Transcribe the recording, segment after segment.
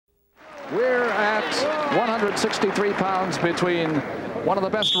We're at 163 pounds between one of the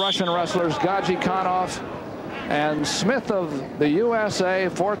best Russian wrestlers, Gadzhikanov, and Smith of the USA,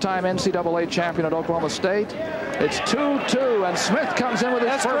 four-time NCAA champion at Oklahoma State. It's 2-2, and Smith comes in with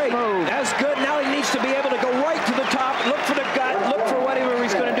his first move. That's good. Now he needs to be able to go right to the top, look for the gut, look for whatever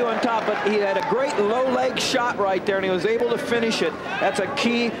he's going to do on top. But he had a great low leg shot right there, and he was able to finish it. That's a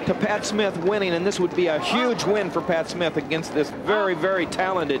key to Pat Smith winning, and this would be a huge win for Pat Smith against this very, very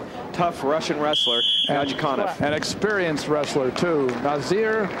talented, tough Russian wrestler, Gadzhikanov. An experienced wrestler, too.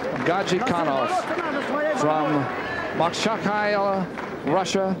 Nasyr Gadzhikanov from Makhachkala,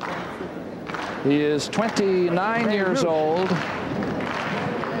 Russia. He is 29 years old.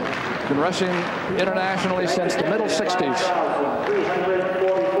 Been wrestling internationally since the middle 60s.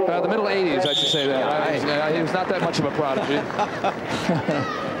 The middle 80s, I should say that. He was not that much of a prodigy.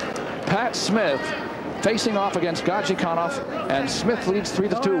 Pat Smith facing off against Gadzhikanov, and Smith leads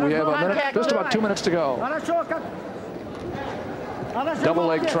 3-2. We have a minute, just about 2 minutes to go. Double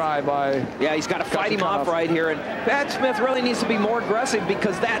leg try by he's got to fight him off right here, and Pat Smith really needs to be more aggressive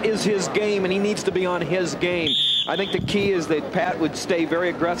because that is his game, and he needs to be on his game. I think the key is that Pat would stay very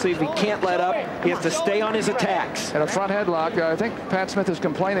aggressive. He can't let up. He has to stay on his attacks. And a front headlock. I think Pat Smith is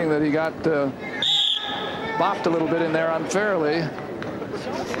complaining that he got bopped a little bit in there unfairly.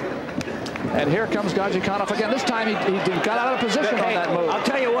 And here comes Gadzhikanov again. This time he got out of position on that move. I'll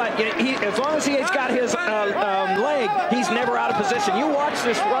tell you what, as long as he's got his leg, he's never out of position. You watch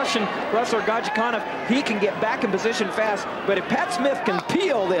this Russian wrestler, Gadzhikanov, he can get back in position fast. But if Pat Smith can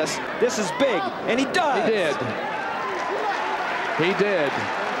peel this is big. And he does. He did. He did.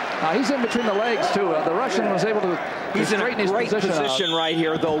 He's in between the legs, too. The Russian was able to He's in a great position right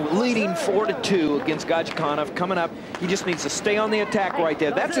here, though, leading 4-2 against Gadzhikanov. Coming up, he just needs to stay on the attack right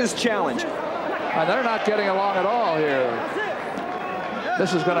there. That's his challenge. And they're not getting along at all here.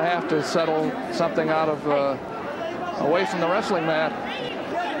 This is going to have to settle something out of away from the wrestling mat.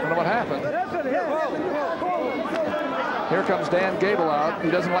 I don't know what happened. Here comes Dan Gable out. He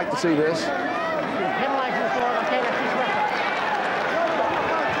doesn't like to see this.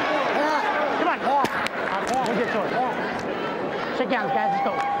 Sit down, guys. Let's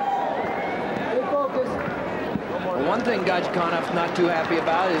go. Well, one thing Gadzhikanov not too happy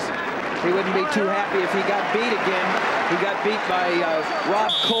about is he wouldn't be too happy if he got beat again. He got beat by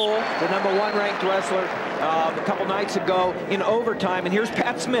Rob Cole, the #1 ranked wrestler, a couple nights ago in overtime. And here's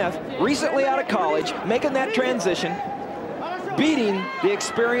Pat Smith, recently out of college, making that transition, beating the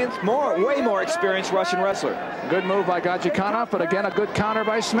way more experienced Russian wrestler. Good move by Gadzhikanov, but again, a good counter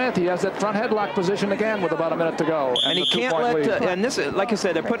by Smith. He has that front headlock position again with about a minute to go. And he can't let, and this, like I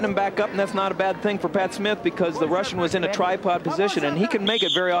said, they're putting him back up, and that's not a bad thing for Pat Smith because the Russian was in a tripod position, and he can make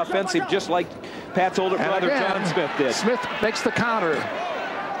it very offensive, just like Pat's older brother, John Smith, did. Smith makes the counter.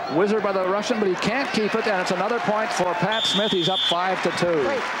 Wizard by the Russian, but he can't keep it, and it's another point for Pat Smith. He's up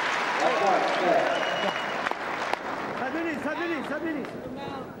 5-2.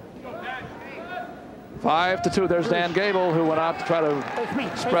 5-2. There's Dan Gable, who went out to try to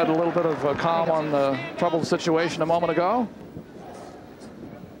spread a little bit of calm on the troubled situation a moment ago.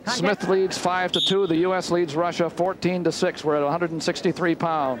 Smith leads 5-2. The U.S. leads Russia 14-6. We're at 163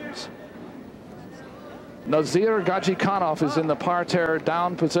 pounds. Nasyr Gadzhikanov is in the parterre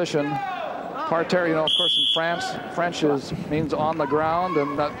down position. Parterre, you know, of course, in France, French means on the ground,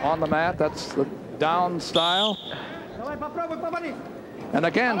 and on the mat, that's the down style. And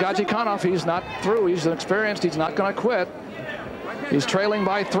again, Gadzhikanov, he's not through. He's experienced. He's not going to quit. He's trailing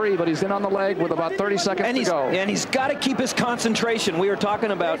by 3, but he's in on the leg with about 30 seconds to go. And he's got to keep his concentration. We were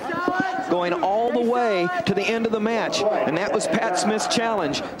talking about going all the way to the end of the match, and that was Pat Smith's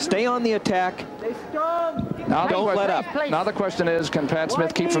challenge. Stay on the attack. Don't let up. Now the question is, can Pat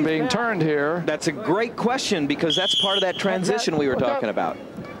Smith keep from being turned here? That's a great question because that's part of that transition we were talking about.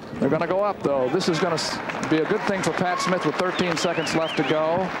 They're going to go up, though. This is going to be a good thing for Pat Smith with 13 seconds left to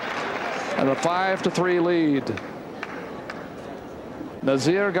go. And a 5-3 lead.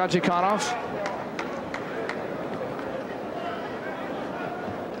 Nasyr Gadzhikanov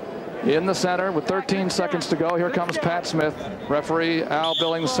in the center with 13 seconds to go. Here comes Pat Smith. Referee Al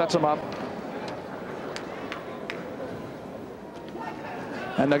Billings sets him up.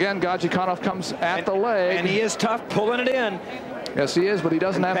 And again, Gadzhikanov comes at the leg. And he is tough, pulling it in. Yes, he is, but he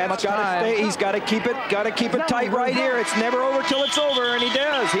doesn't have much time. He's got to keep it tight right here. It's never over till it's over, and he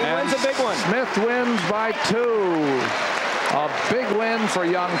does. He wins a big one. Smith wins by 2. A big win for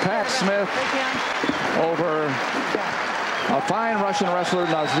young Pat Smith over a fine Russian wrestler,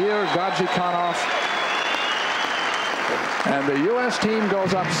 Nasyr Gadzhikanov. And the U.S. team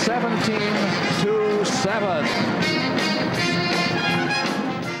goes up 17-7.